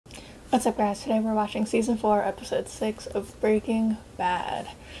What's up, guys? Today we're watching season 4 episode 6 of Breaking Bad.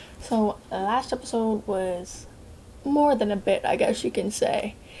 So the last episode was more than a bit, I guess you can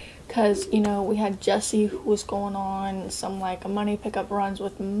say, because we had Jesse, who was going on some like money pickup runs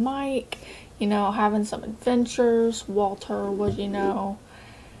with Mike, having some adventures. Walter was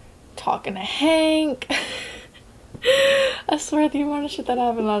talking to Hank. I swear the amount of shit that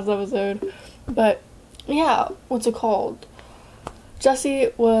happened last episode. But yeah, what's it called? Jesse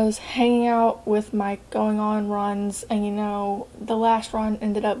was hanging out with Mike, going on runs, and the last run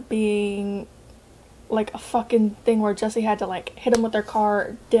ended up being like a fucking thing where Jesse had to like hit him with their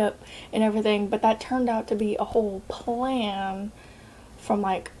car, dip, and everything, but that turned out to be a whole plan from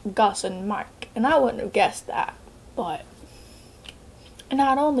like Gus and Mike, and I wouldn't have guessed that. But and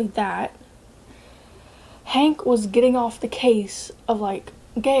not only that, Hank was getting off the case of like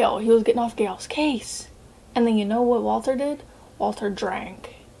Gale. He was getting off Gale's case, and then you know what Walter did? Walter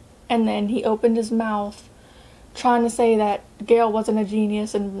drank, and then he opened his mouth trying to say that Gale wasn't a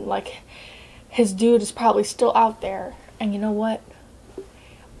genius and like his dude is probably still out there. And you know what?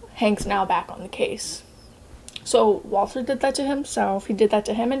 Hank's now back on the case. So Walter did that to himself. He did that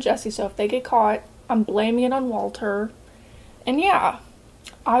to him and Jesse. So if they get caught, I'm blaming it on Walter. And yeah,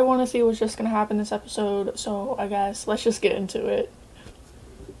 I want to see what's just gonna happen this episode. So I guess let's just get into it.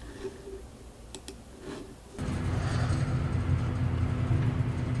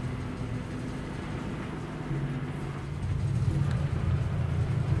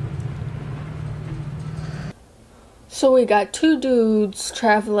 So we got two dudes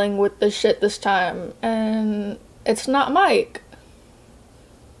traveling with the shit this time, and it's not Mike.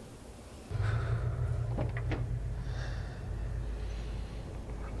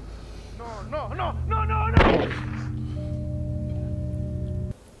 No.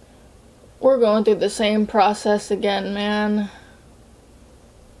 We're going through the same process again, man.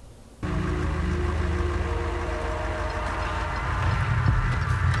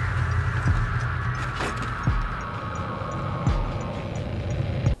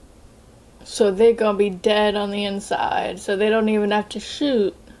 So they're gonna be dead on the inside, so they don't even have to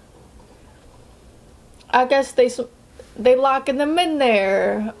shoot. I guess they locking them in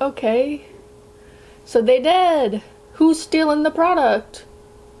there. Okay. So they dead. Who's stealing the product?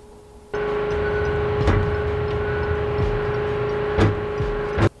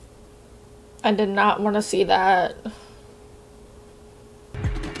 I did not want to see that.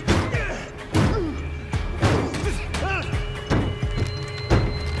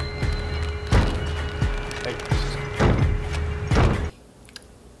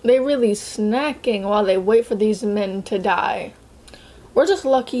 They really snacking while they wait for these men to die. We're just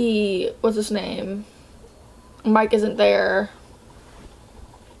lucky, what's his name? Mike isn't there.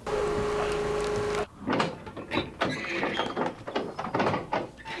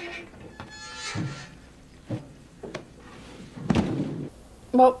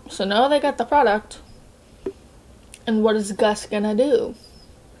 Well, so now they got the product. And what is Gus gonna do?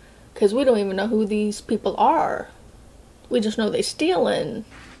 Because we don't even know who these people are. We just know they stealing.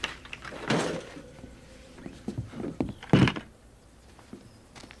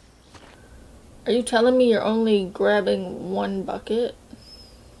 Are you telling me you're only grabbing one bucket?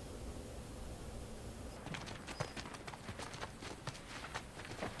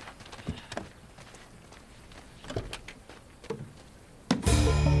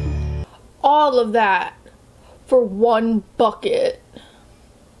 All of that for one bucket.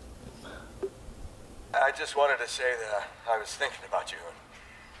 I just wanted to say that I was thinking about you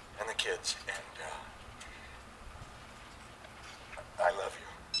and the kids, and I love you.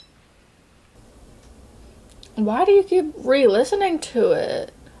 Why do you keep re-listening to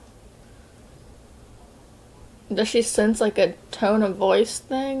it? Does she sense like a tone of voice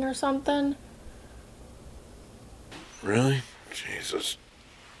thing or something? Really? Jesus.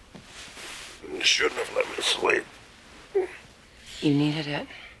 You shouldn't have let me sleep. You needed it.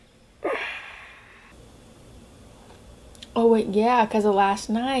 Oh wait, yeah, because of last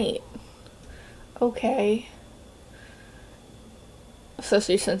night. Okay. So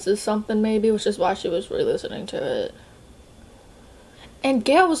she senses something maybe, which is why she was re-listening to it. And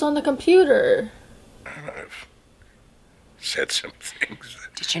Gale was on the computer. I've said some things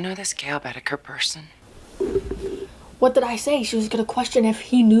that... Did you know this Gale Boetticher person? What did I say? She was gonna question if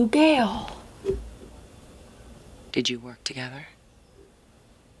he knew Gale. Did you work together?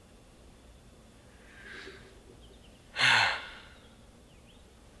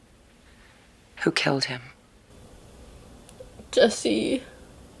 Who killed him? Jesse.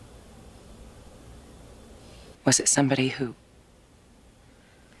 Was it somebody who,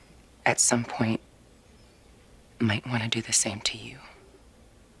 at some point, might want to do the same to you?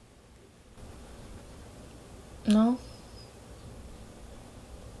 No?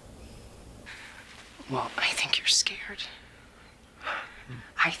 Well, I think you're scared.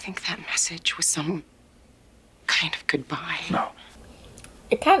 I think that message was some kind of goodbye. No.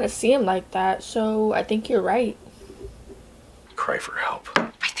 It kind of seemed like that, so I think you're right. Cry for help.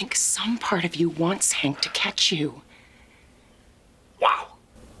 I think some part of you wants Hank to catch you. Wow.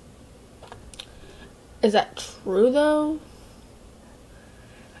 Is that true, though?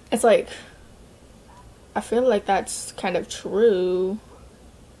 It's like, I feel like that's kind of true.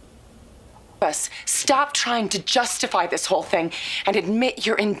 Stop trying to justify this whole thing and admit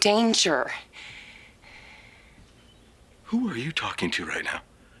you're in danger. Who are you talking to right now?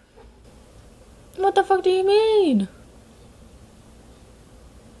 What the fuck do you mean?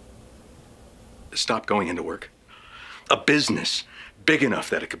 Stop going into work. A business big enough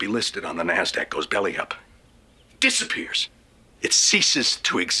that it could be listed on the NASDAQ goes belly up. Disappears. It ceases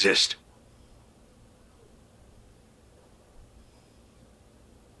to exist.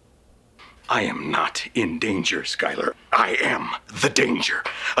 I am not in danger, Skylar. I am the danger.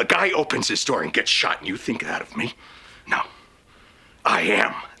 A guy opens his door and gets shot, and you think that of me? No. I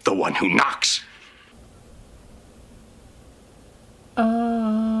am the one who knocks.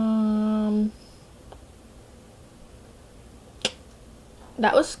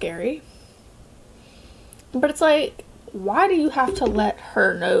 That was scary. But it's like, why do you have to let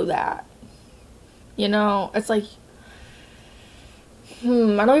her know that? You know, it's like, I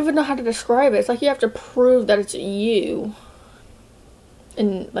don't even know how to describe it. It's like you have to prove that it's you.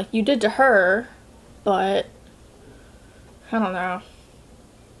 And, like, you did to her, but, I don't know.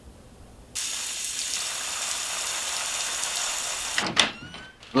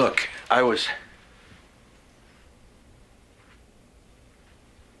 Look, I was...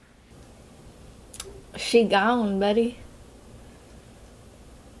 She gone, Betty.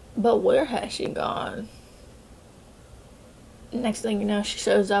 But where has she gone? Next thing you know, she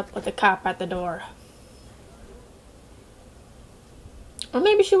shows up with a cop at the door. Or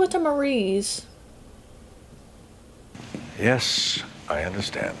maybe she went to Marie's. Yes, I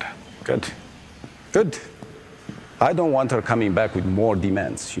understand. Good. Good. I don't want her coming back with more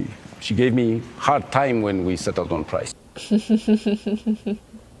demands. She gave me hard time when we settled on price.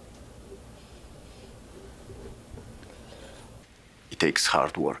 It takes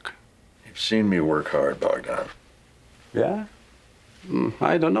hard work. You've seen me work hard, Bogdan. Yeah?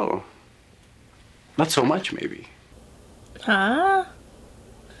 I don't know. Not so much, maybe. Huh?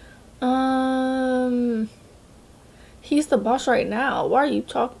 He's the boss right now. Why are you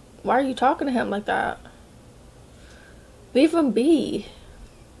talking to him like that? Leave him be.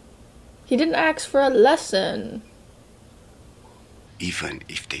 He didn't ask for a lesson. Even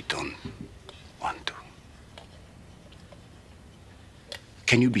if they don't want to.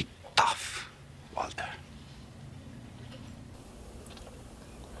 Can you be tough, Walter?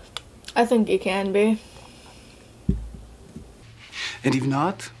 I think he can be. And if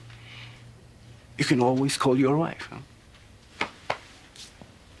not, you can always call your wife, huh?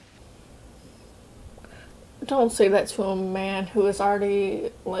 Don't say that to a man who is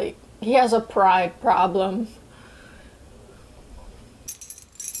already, like, he has a pride problem.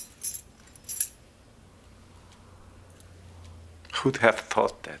 Who'd have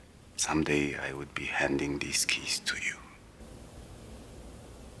thought that someday I would be handing these keys to you?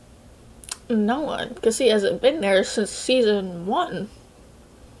 No one, because he hasn't been there since season 1.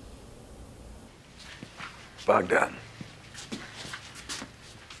 Bogdan.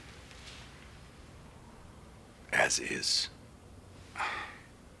 As is.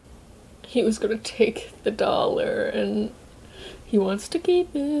 He was gonna take the dollar and he wants to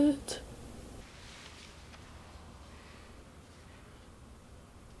keep it.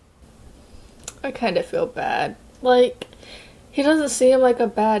 I kind of feel bad. Like, he doesn't seem like a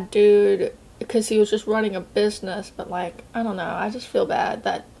bad dude because he was just running a business, but, like, I don't know. I just feel bad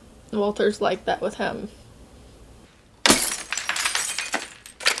that Walter's like that with him.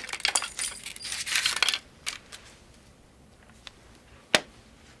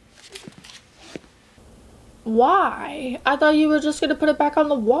 Why? I thought you were just gonna put it back on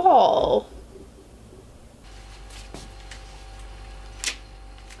the wall.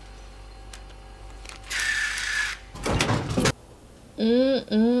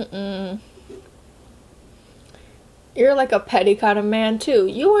 You're like a petty kind of man, too.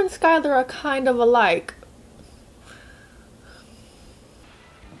 You and Skylar are kind of alike.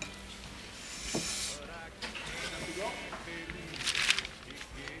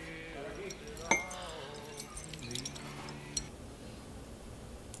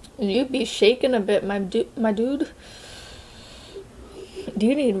 You'd be shaking a bit, my dude. Do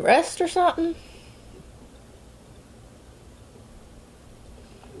you need rest or something?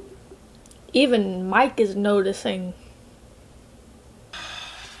 Even Mike is noticing.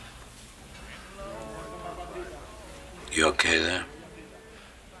 You okay there?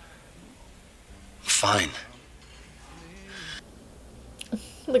 Fine.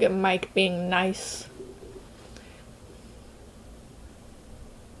 Look at Mike being nice.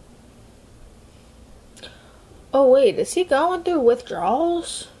 Oh wait, is he going through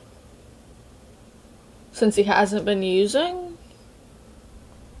withdrawals? Since he hasn't been using?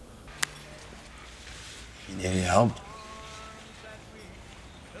 You need any help?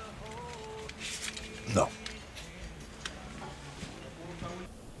 No.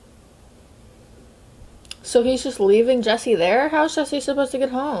 So he's just leaving Jesse there? How's Jesse supposed to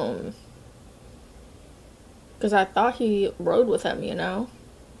get home? Because I thought he rode with him, you know?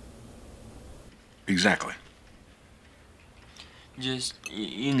 Exactly. Just,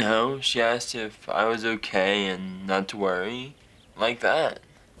 you know, she asked if I was okay and not to worry. Like that.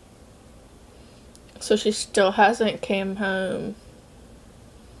 So she still hasn't came home.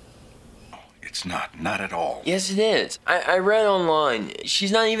 It's not at all. Yes, it is. I read online.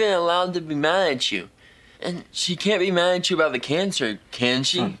 She's not even allowed to be mad at you. And she can't be mad at you about the cancer, can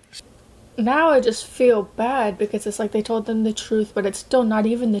she? Now I just feel bad because it's like they told them the truth, but it's still not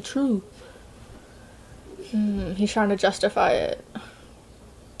even the truth. He's trying to justify it.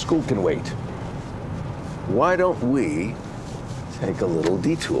 School can wait. Why don't we take a little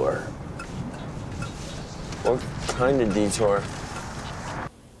detour? What kind of detour?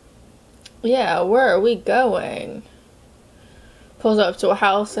 Yeah, where are we going? Pulls up to a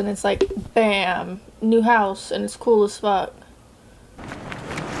house and it's like, bam, new house and it's cool as fuck.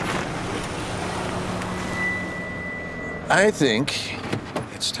 I think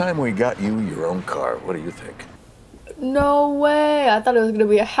it's time we got you your own car. What do you think? No way, I thought it was gonna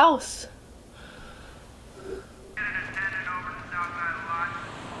be a house.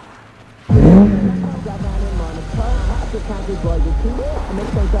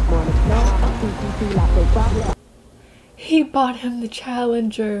 He bought him the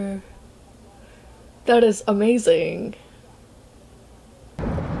Challenger. That is amazing.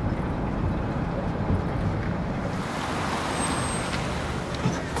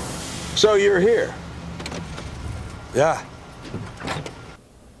 So you're here? Yeah.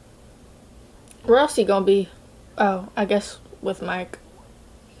 Where else he gonna be? Oh, I guess with Mike.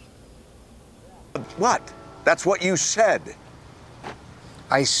 What? That's what you said.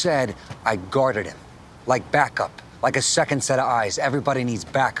 I said I guarded him. Like backup. Like a second set of eyes. Everybody needs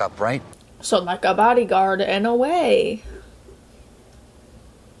backup, right? So like a bodyguard in a way.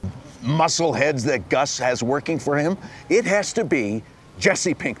 Muscle heads that Gus has working for him? It has to be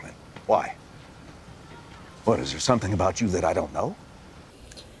Jesse Pinkman. Why? What, is there something about you that I don't know?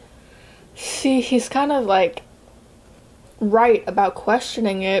 See, he's kind of like right about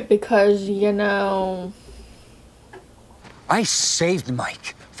questioning it because, you know... I saved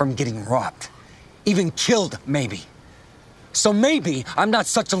Mike from getting robbed. Even killed, maybe. So maybe I'm not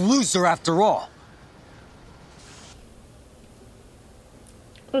such a loser after all.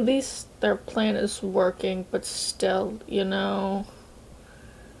 At least their plan is working, but still, you know...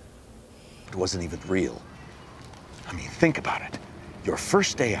 It wasn't even real. I mean, think about it. Your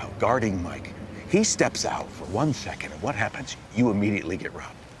first day out guarding Mike, he steps out for 1 second, and what happens? You immediately get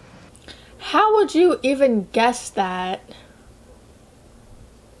robbed. How would you even guess that?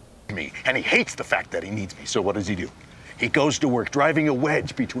 Me, and he hates the fact that he needs me, so what does he do? He goes to work driving a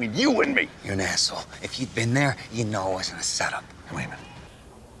wedge between you and me. You're an asshole. If you'd been there, you know it wasn't a setup. Wait a minute.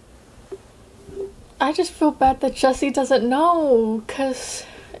 I just feel bad that Jesse doesn't know, because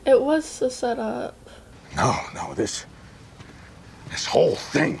it was a setup. No, this whole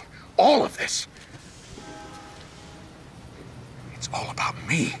thing, all of this, it's all about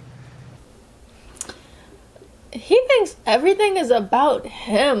me. He thinks everything is about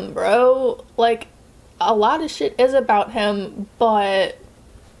him, bro. Like, a lot of shit is about him, but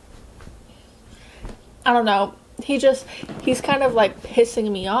I don't know. He's kind of like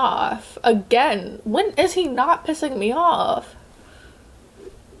pissing me off. Again, when is he not pissing me off?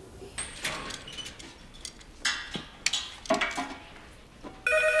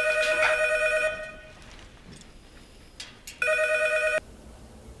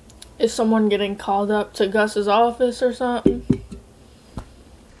 Is someone getting called up to Gus's office or something?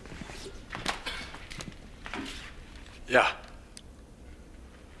 Yeah.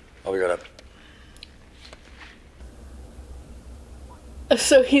 I'll be right up.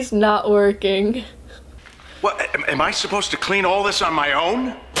 So he's not working. What, am I supposed to clean all this on my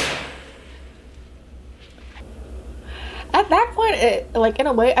own? At that point, like, in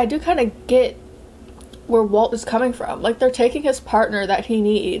a way, I do kind of get where Walt is coming from. Like, they're taking his partner that he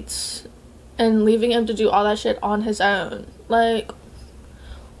needs and leaving him to do all that shit on his own. Like,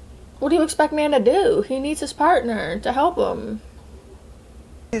 what do you expect man to do? He needs his partner to help him.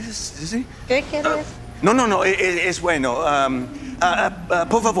 ¿Sí? ¿Qué quieres? No, es bueno.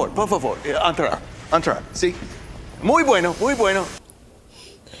 Por favor, entrar, ¿sí? Muy bueno.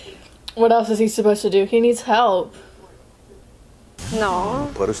 What else is he supposed to do? He needs help. No.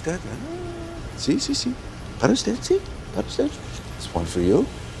 Para usted, Sí. Para usted, sí. Para usted. This one for you.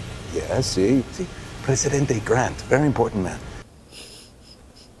 Yeah, sí. Presidente Grant, very important man.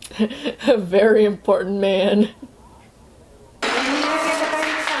 A very important man.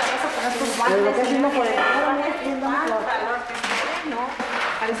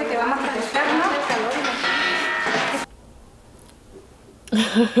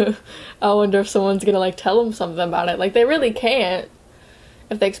 I wonder if someone's gonna like tell him something about it. Like, they really can't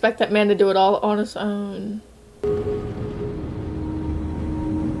if they expect that man to do it all on his own.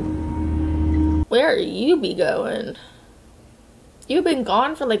 Where you be going? You've been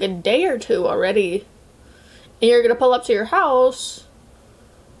gone for like a day or two already. And you're gonna pull up to your house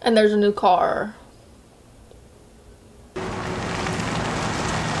and there's a new car.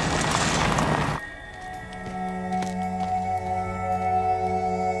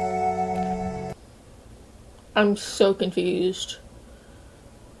 I'm so confused.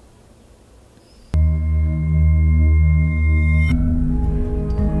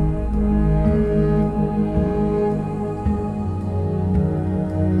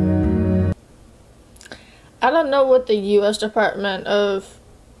 I don't know what the U.S. Department of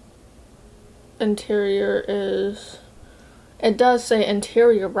Interior is. It does say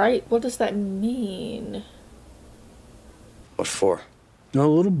interior, right? What does that mean? What for? No,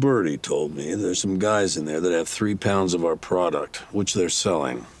 little birdie told me there's some guys in there that have 3 pounds of our product, which they're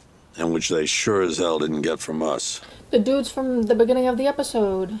selling, and which they sure as hell didn't get from us. The dudes from the beginning of the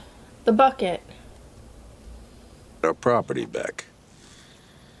episode. The bucket. Our property back.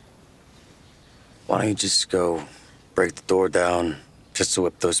 Why don't you just go break the door down just to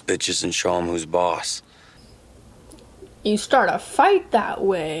whip those bitches and show them who's boss? You start a fight that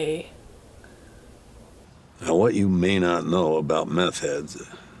way. Now, what you may not know about meth heads,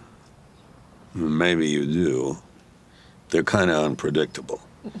 maybe you do, they're kind of unpredictable.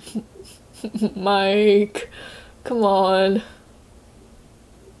 Mike, come on.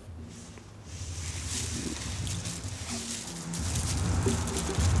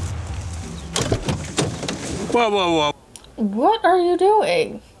 Whoa. What are you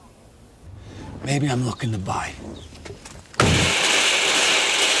doing? Maybe I'm looking to buy.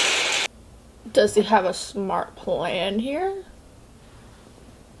 Does he have a smart plan here?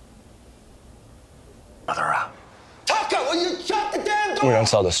 Mother out. Tucker, will you shut the damn door? We don't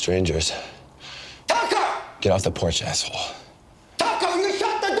sell to strangers. Tucker! Get off the porch, asshole. Tucker, will you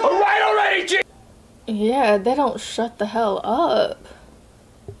shut the door? All right already, G! Yeah, they don't shut the hell up.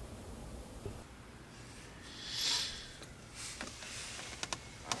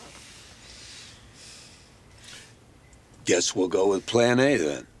 Guess we'll go with plan A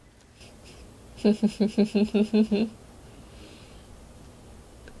then.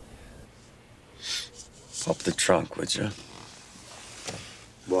 Pop the trunk, would you?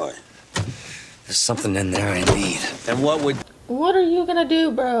 Why? There's something in there I need. And what would... What are you gonna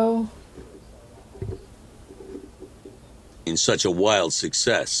do, bro? in such a wild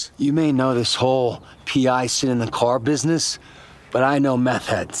success? You may know this whole PI sit in the car business, but I know meth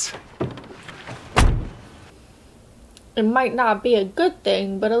heads. It might not be a good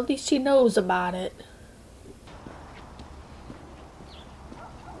thing, but at least he knows about it.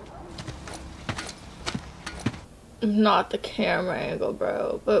 Not the camera angle,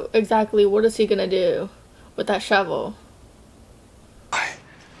 bro. But exactly what is he gonna do with that shovel?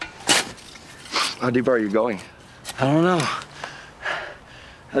 How deep are you going? I don't know.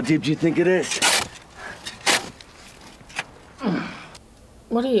 How deep do you think it is?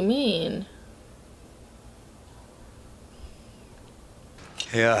 What do you mean?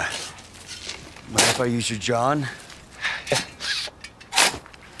 Yeah. Mind if I use your John?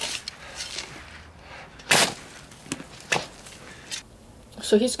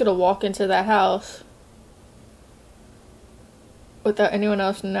 So he's gonna walk into that house without anyone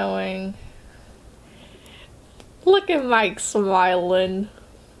else knowing. Look at Mike smiling.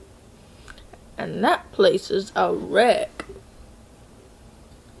 And that place is a wreck.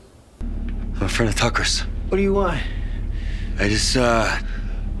 I'm a friend of Tucker's. What do you want? I just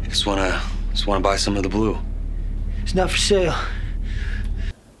wanna buy some of the blue. It's not for sale.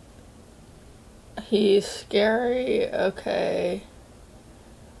 He's scary. Okay.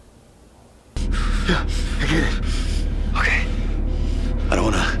 Yeah, I get it. Okay. I don't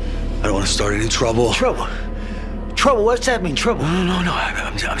wanna I don't want to start any trouble. Trouble? Trouble? What's that mean, trouble? No.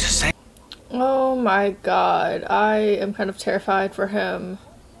 I'm just saying. Oh my god. I am kind of terrified for him.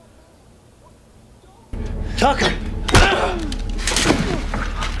 Tucker!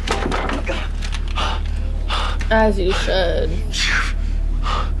 As you should.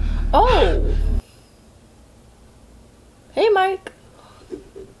 Oh! Hey, Mike.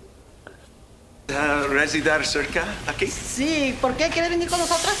 ¿Residar cerca aquí? Sí, ¿por qué quiere venir con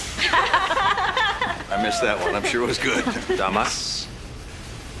nosotros? I missed that one. I'm sure it was good. Damas,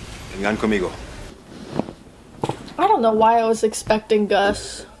 vengan conmigo. I don't know why I was expecting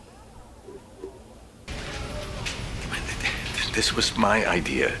Gus. This was my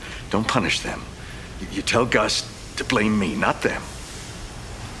idea. Don't punish them. You tell Gus to blame me, not them.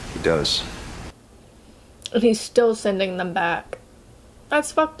 He does. And he's still sending them back.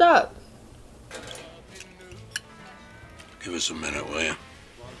 That's fucked up. Give us a minute, will you?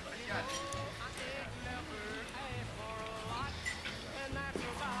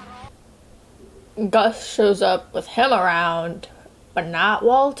 Gus shows up with him around, but not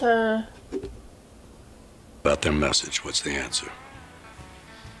Walter. About their message, what's the answer?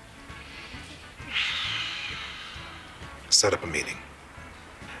 Set up a meeting.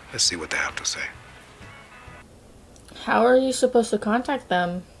 Let's see what they have to say. How are you supposed to contact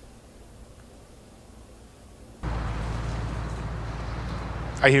them?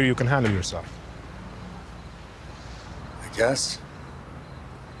 I hear you can handle yourself. I guess.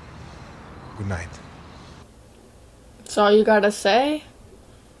 Good night. That's all you gotta say?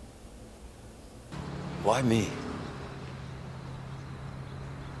 Why me?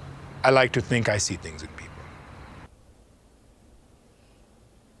 I like to think I see things in people.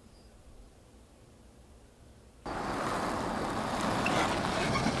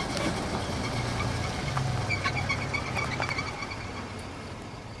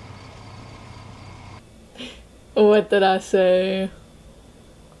 What did I say?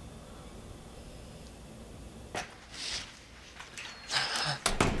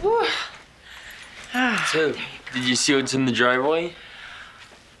 So, did you see what's in the driveway?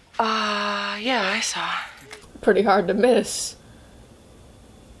 Yeah, I saw. Pretty hard to miss.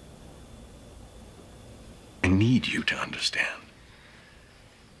 I need you to understand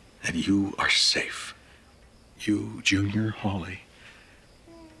that you are safe. You, Junior, Holly,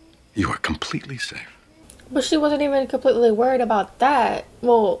 you are completely safe. But she wasn't even completely worried about that.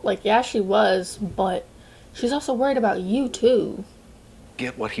 Well, like, yeah, she was, but she's also worried about you, too.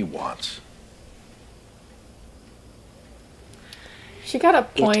 Get what he wants. She got a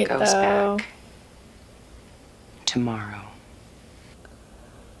point, It goes though. back. Tomorrow.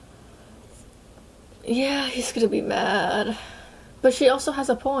 Yeah, he's gonna be mad. But she also has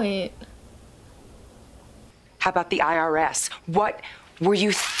a point. How about the IRS? What were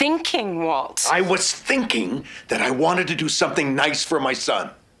you thinking, Walt? I was thinking that I wanted to do something nice for my son.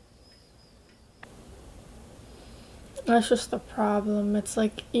 That's just the problem. It's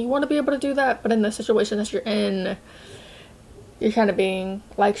like, you want to be able to do that, but in the situation that you're in, you're kind of being,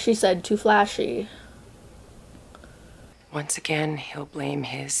 like she said, too flashy. Once again, he'll blame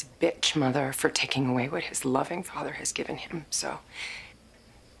his bitch mother for taking away what his loving father has given him. So,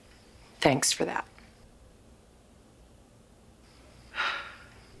 thanks for that.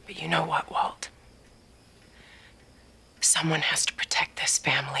 But you know what, Walt? Someone has to protect this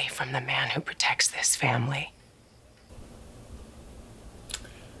family from the man who protects this family.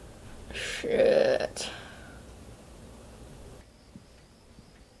 Shit.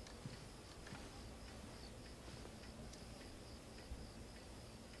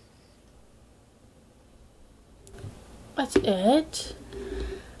 That's it?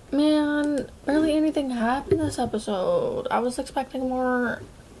 Man, barely anything happened this episode. I was expecting more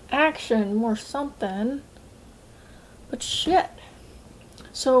action, more something. But shit.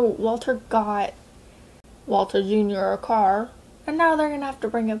 So Walter got Walter Jr. a car, and now they're gonna have to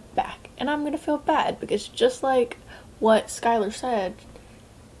bring it back. And I'm gonna feel bad because just like what Skylar said,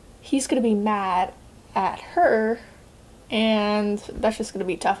 he's gonna be mad at her, and that's just gonna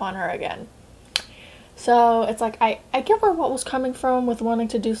be tough on her again. So it's like, I get where Walt was coming from with wanting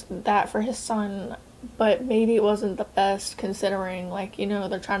to do that for his son, but maybe it wasn't the best considering, like, you know,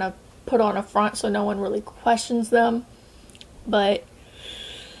 they're trying to put on a front so no one really questions them. But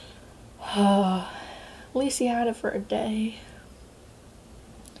at least he had it for a day.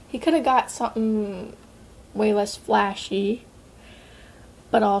 He could have got something way less flashy,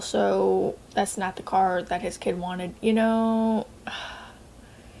 but also that's not the car that his kid wanted, you know?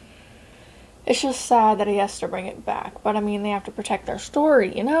 It's just sad that he has to bring it back. But I mean, they have to protect their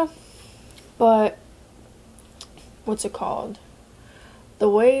story, you know? But what's it called? the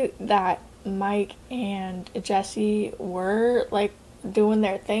way that Mike and Jesse were like doing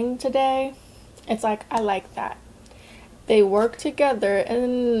their thing today, it's like, I like that. They work together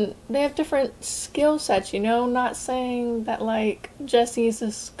and they have different skill sets, you know? Not saying that like Jesse's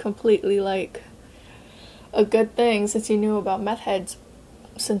is completely like a good thing since he knew about meth heads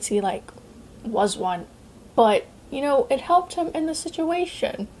since he like was one. But, you know, it helped him in the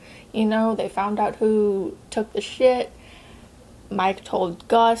situation. You know, they found out who took the shit. Mike told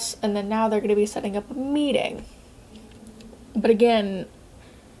Gus, and then now they're going to be setting up a meeting. But again,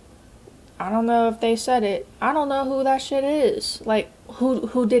 I don't know if they said it. I don't know who that shit is. Like,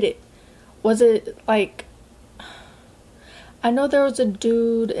 who did it? Was it, like... I know there was a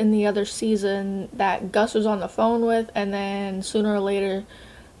dude in the other season that Gus was on the phone with, and then sooner or later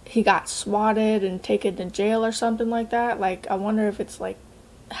he got swatted and taken to jail or something like that. Like, I wonder if it's, like,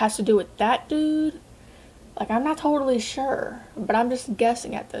 has to do with that dude. Like, I'm not totally sure, but I'm just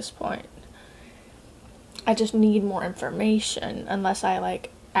guessing at this point. I just need more information, unless I,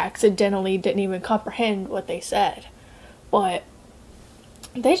 like, accidentally didn't even comprehend what they said. But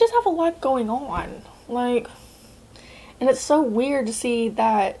they just have a lot going on. Like, and it's so weird to see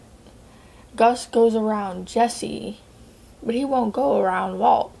that Gus goes around Jesse, but he won't go around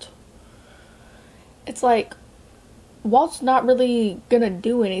Walt. It's like, Walt's not really gonna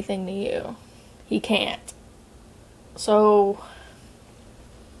do anything to you. He can't. So,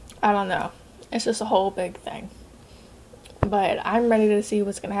 I don't know. It's just a whole big thing. But I'm ready to see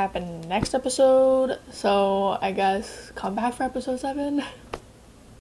what's gonna happen next episode. So, I guess come back for episode 7.